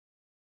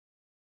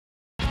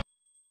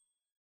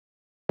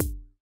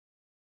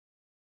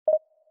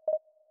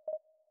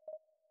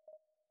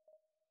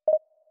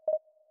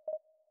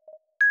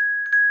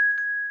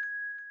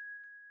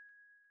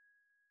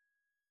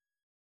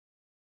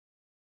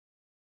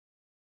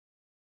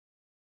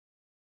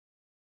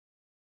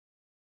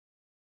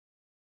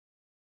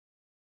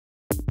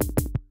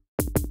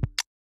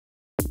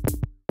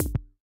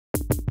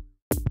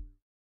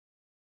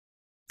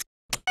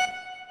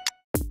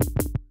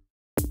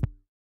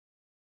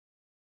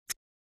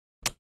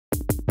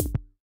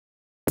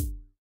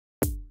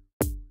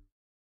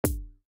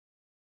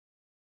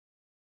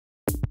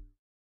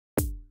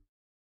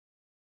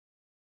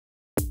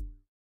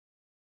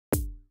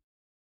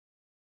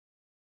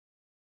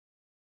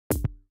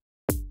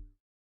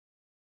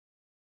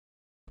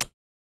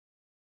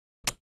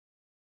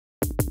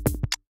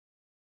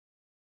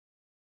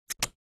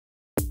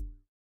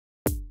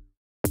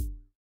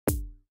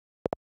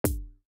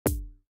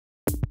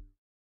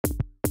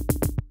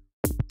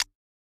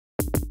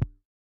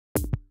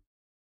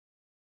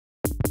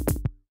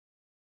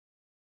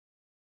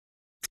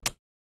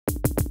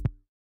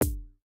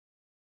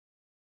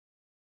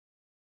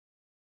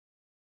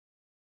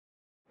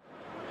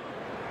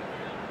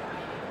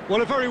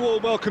Well, a very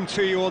warm welcome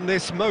to you on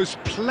this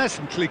most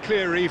pleasantly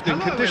clear evening.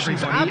 Hello,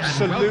 Conditions everybody,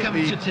 and welcome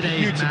absolutely to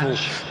today's beautiful.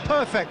 match.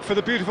 Perfect for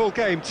the beautiful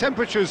game.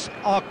 Temperatures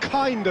are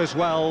kind as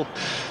well.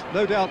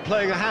 No doubt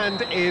playing a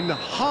hand in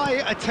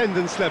high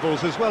attendance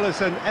levels as well as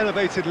an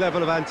elevated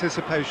level of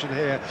anticipation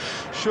here.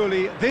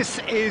 Surely this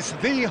is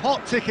the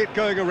hot ticket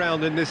going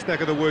around in this neck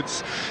of the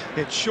woods.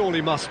 It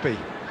surely must be.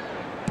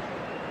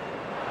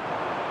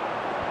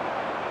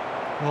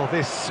 Well,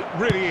 this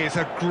really is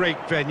a great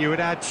venue.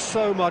 It adds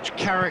so much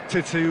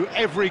character to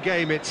every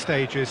game it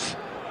stages.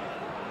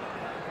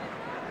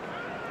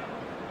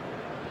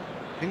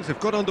 Things have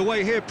got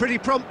underway here pretty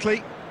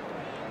promptly.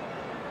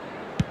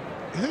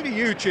 Who do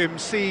you, Jim,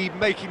 see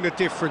making the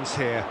difference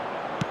here?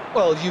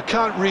 Well, you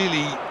can't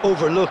really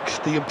overlook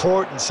the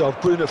importance of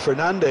Bruno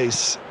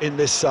Fernandes in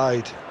this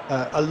side.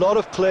 A lot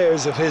of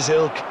players of his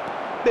ilk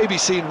may be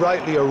seen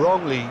rightly or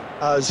wrongly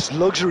as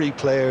luxury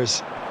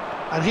players,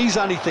 and he's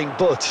anything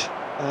but.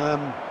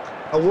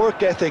 A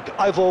work ethic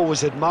I've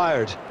always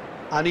admired,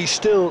 and he's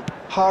still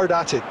hard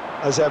at it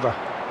as ever.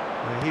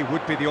 He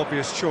would be the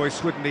obvious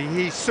choice, wouldn't he?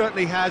 He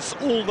certainly has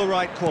all the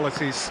right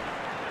qualities.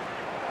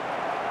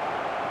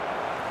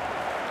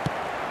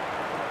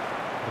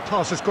 The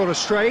pass has gone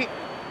astray.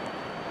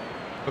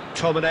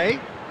 McTominay,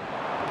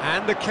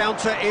 and the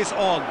counter is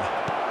on.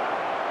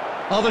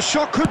 Oh, the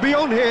shot could be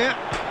on here.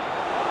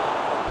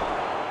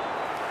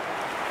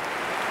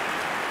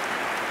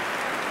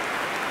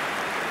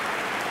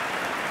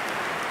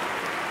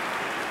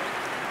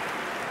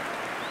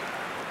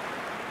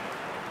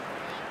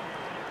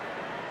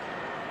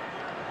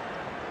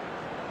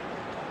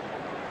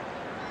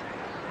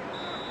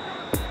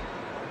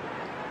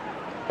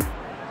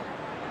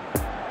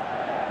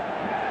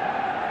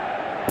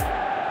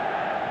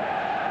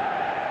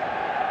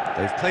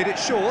 They've played it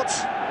short.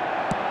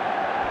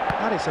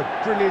 That is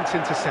a brilliant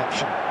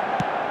interception.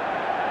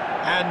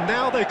 And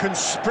now they can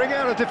spring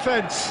out of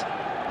defence.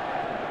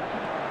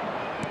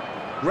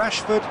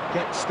 Rashford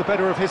gets the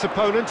better of his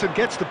opponent and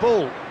gets the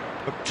ball.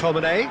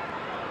 McTominay.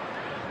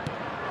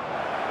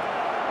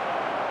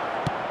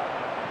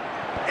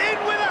 In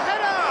with a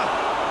header!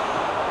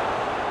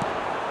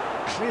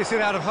 Clears it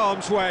out of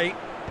harm's way.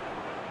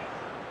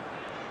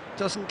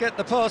 Doesn't get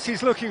the pass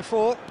he's looking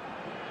for.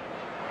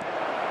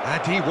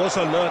 And he was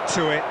alert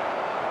to it.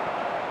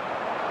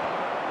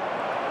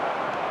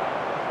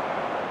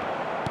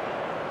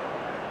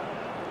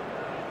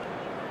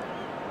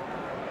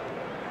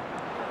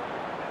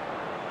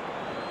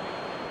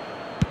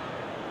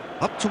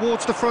 Up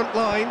towards the front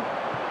line.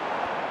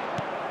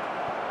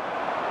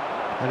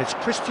 And it's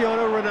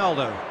Cristiano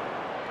Ronaldo.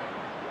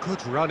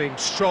 Good running,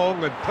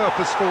 strong and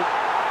purposeful.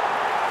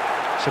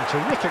 Some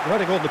terrific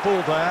running on the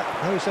ball there.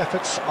 Those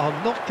efforts are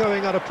not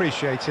going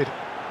unappreciated.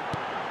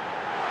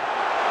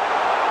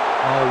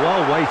 Oh,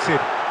 well weighted.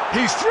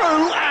 He's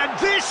through, and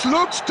this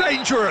looks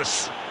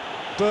dangerous.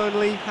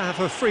 Burnley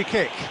have a free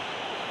kick.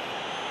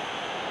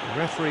 The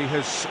referee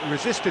has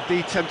resisted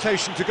the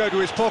temptation to go to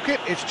his pocket.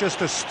 It's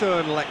just a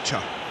stern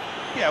lecture.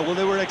 Yeah, well,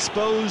 they were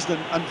exposed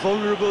and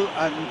vulnerable,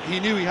 and he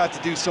knew he had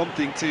to do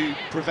something to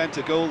prevent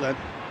a goal then.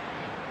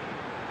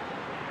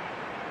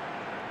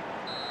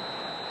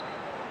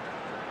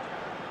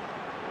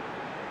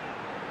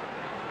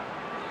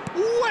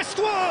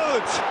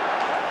 Westward!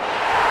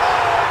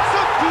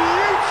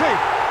 Beauty!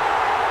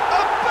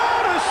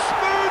 About as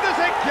smooth as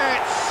it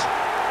gets!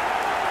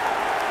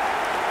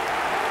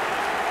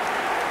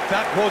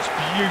 That was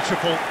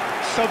beautiful.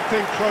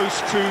 Something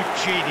close to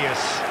genius.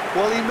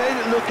 Well, he made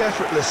it look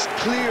effortless.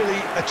 Clearly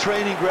a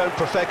training ground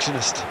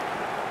perfectionist.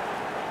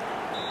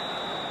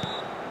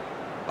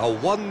 A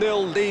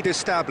 1-0 lead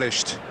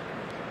established.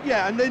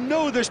 Yeah, and they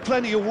know there's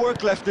plenty of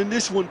work left in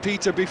this one,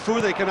 Peter,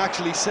 before they can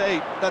actually say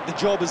that the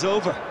job is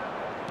over.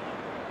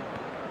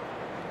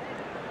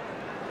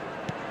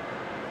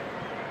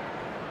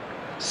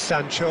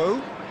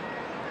 Sancho,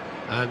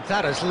 and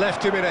that has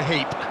left him in a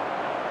heap.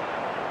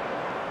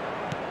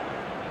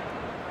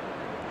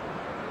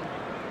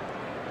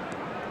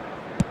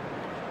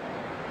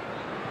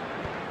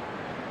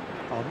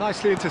 Oh,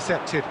 nicely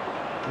intercepted.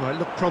 Well, it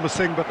looked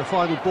promising, but the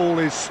final ball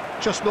is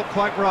just not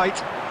quite right.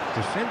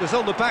 Defenders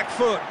on the back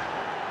foot.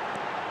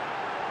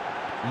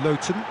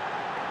 Lowton.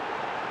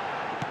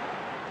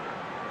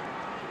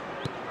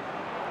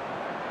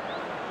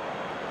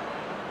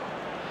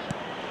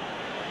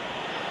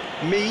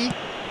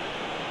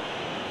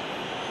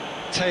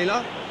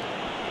 Taylor,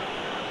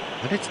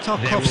 and it's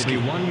Tarkovsky.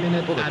 1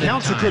 minute Well, the at a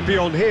counter time. could be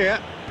on here.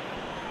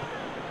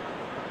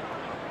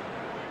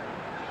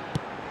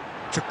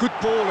 It's a good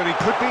ball and he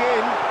could be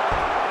in.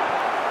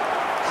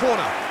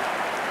 Corner.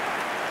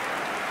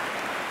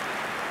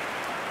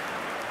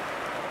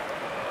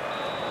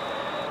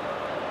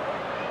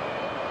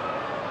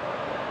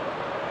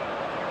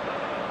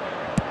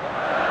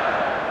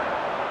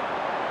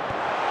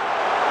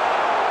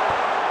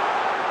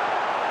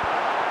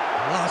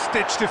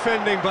 Last-ditch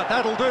defending, but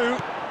that'll do.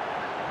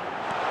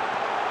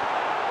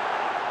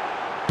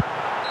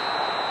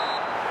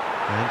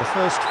 And the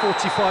first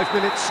 45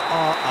 minutes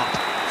are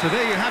up. So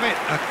there you have it,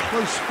 a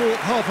close-fought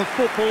half of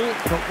football,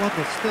 but one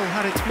that still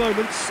had its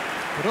moments,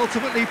 but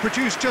ultimately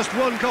produced just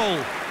one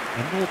goal.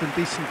 A more than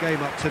decent game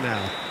up to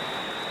now.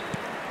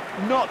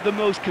 Not the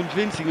most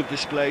convincing of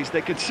displays.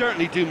 They could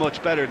certainly do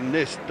much better than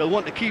this. They'll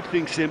want to keep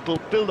things simple,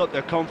 build up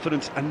their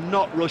confidence and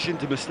not rush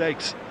into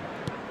mistakes.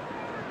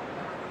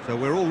 So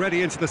we're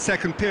already into the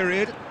second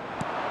period.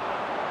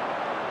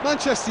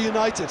 Manchester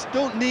United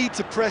don't need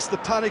to press the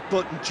panic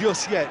button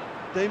just yet.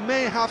 They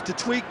may have to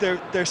tweak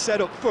their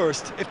setup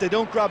first if they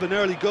don't grab an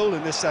early goal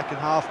in this second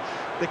half.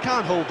 They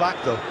can't hold back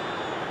though.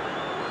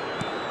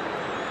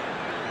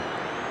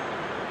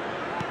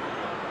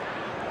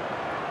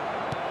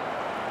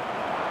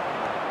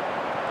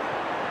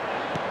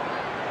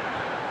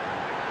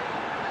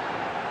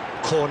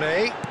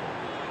 Cornet,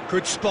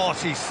 good spot,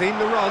 he's seen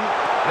the run.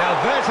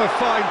 Now there's a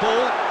fine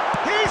ball.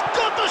 He's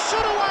got the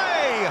shot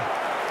away!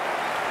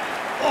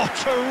 Oh,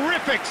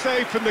 terrific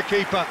save from the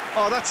keeper.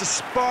 Oh, that's a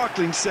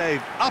sparkling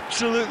save,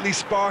 absolutely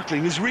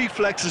sparkling. His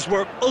reflexes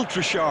were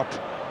ultra sharp.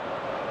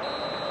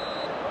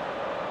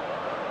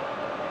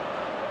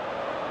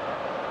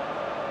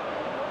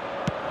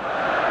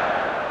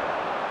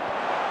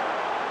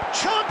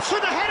 Chance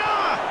with the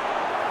header!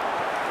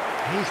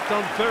 He's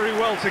done very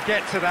well to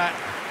get to that.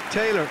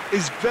 Taylor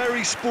is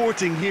very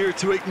sporting here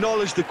to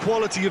acknowledge the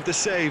quality of the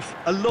save.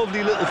 A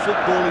lovely little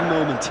footballing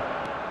moment.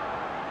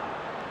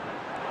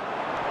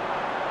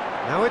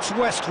 Now it's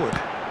Westwood.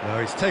 No,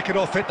 he's taken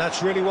off it,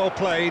 that's really well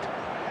played.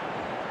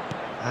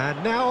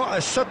 And now a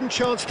sudden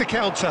chance to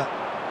counter.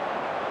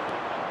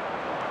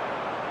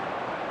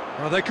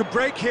 Well, they could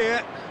break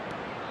here.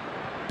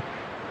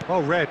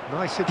 Oh, Red,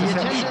 nice interception.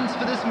 The attendance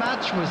for this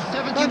match was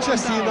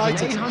Manchester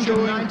United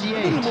showing a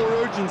 71,898. little more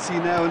urgency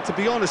now, and to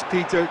be honest,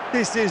 Peter,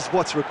 this is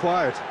what's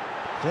required.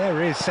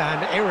 There is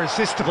an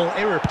irresistible,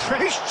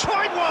 He's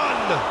tried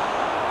one!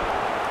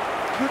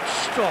 Good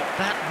stop,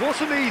 that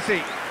wasn't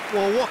easy.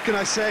 Well, what can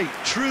I say?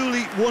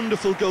 Truly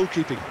wonderful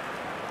goalkeeping.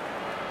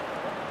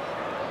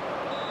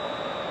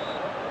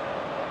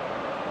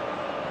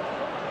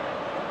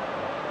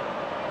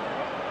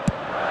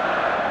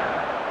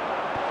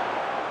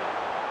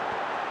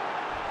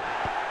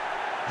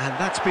 And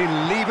that's been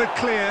levered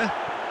clear.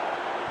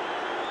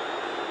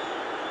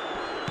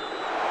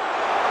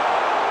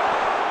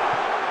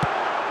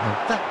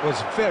 And that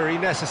was very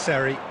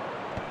necessary.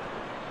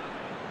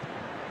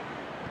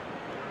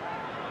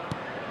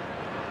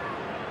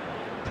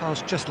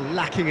 Pass just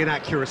lacking in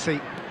accuracy.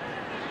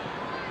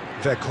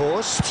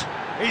 Weghorst.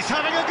 He's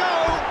having a go!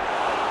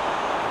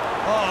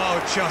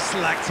 Oh, just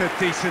lacked a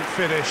decent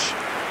finish.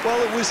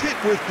 Well, it was hit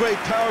with great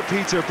power,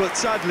 Peter, but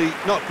sadly,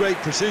 not great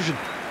precision.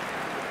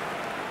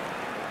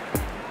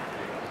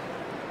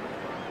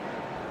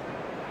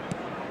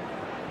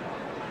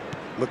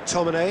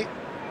 McTominay.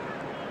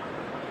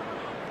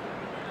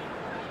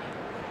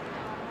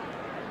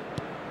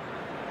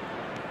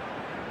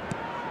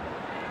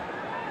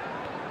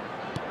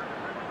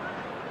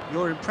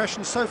 Your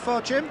impression so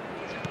far, Jim?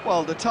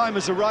 Well, the time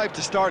has arrived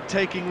to start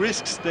taking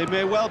risks. They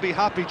may well be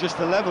happy just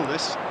to level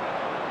this.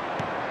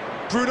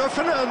 Bruno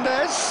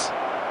Fernandes.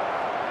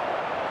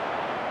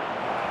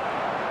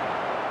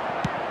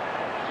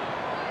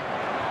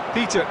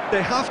 Peter,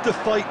 they have to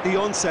fight the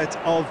onset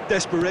of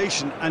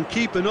desperation and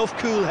keep enough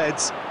cool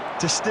heads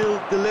to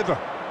still deliver.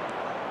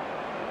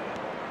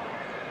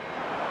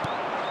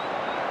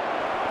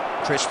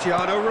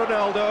 Cristiano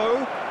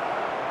Ronaldo.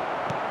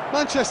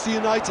 Manchester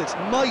United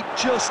might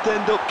just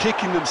end up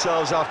kicking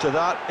themselves after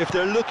that. If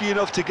they're lucky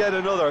enough to get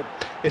another,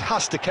 it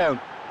has to count.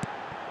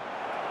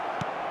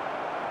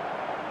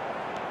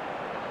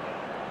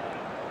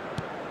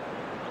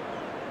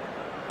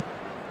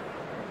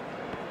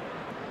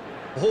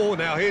 Oh,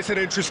 now here's an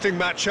interesting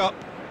matchup.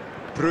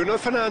 Bruno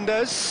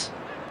Fernandes.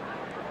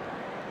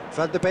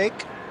 Van de Beek.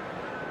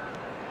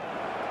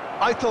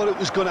 I thought it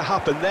was going to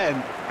happen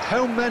then.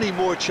 How many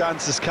more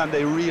chances can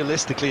they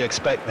realistically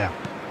expect now?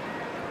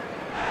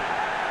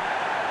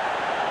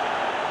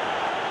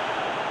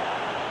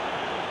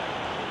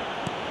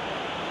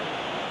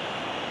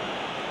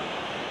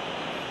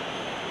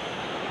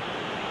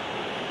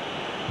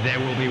 There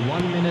will be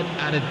 1 minute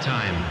added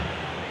time.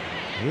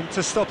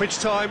 Into stoppage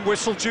time,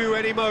 whistle due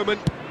any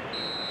moment.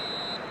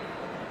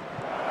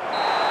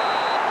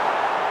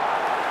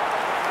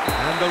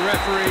 And the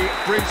referee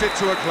brings it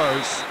to a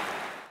close.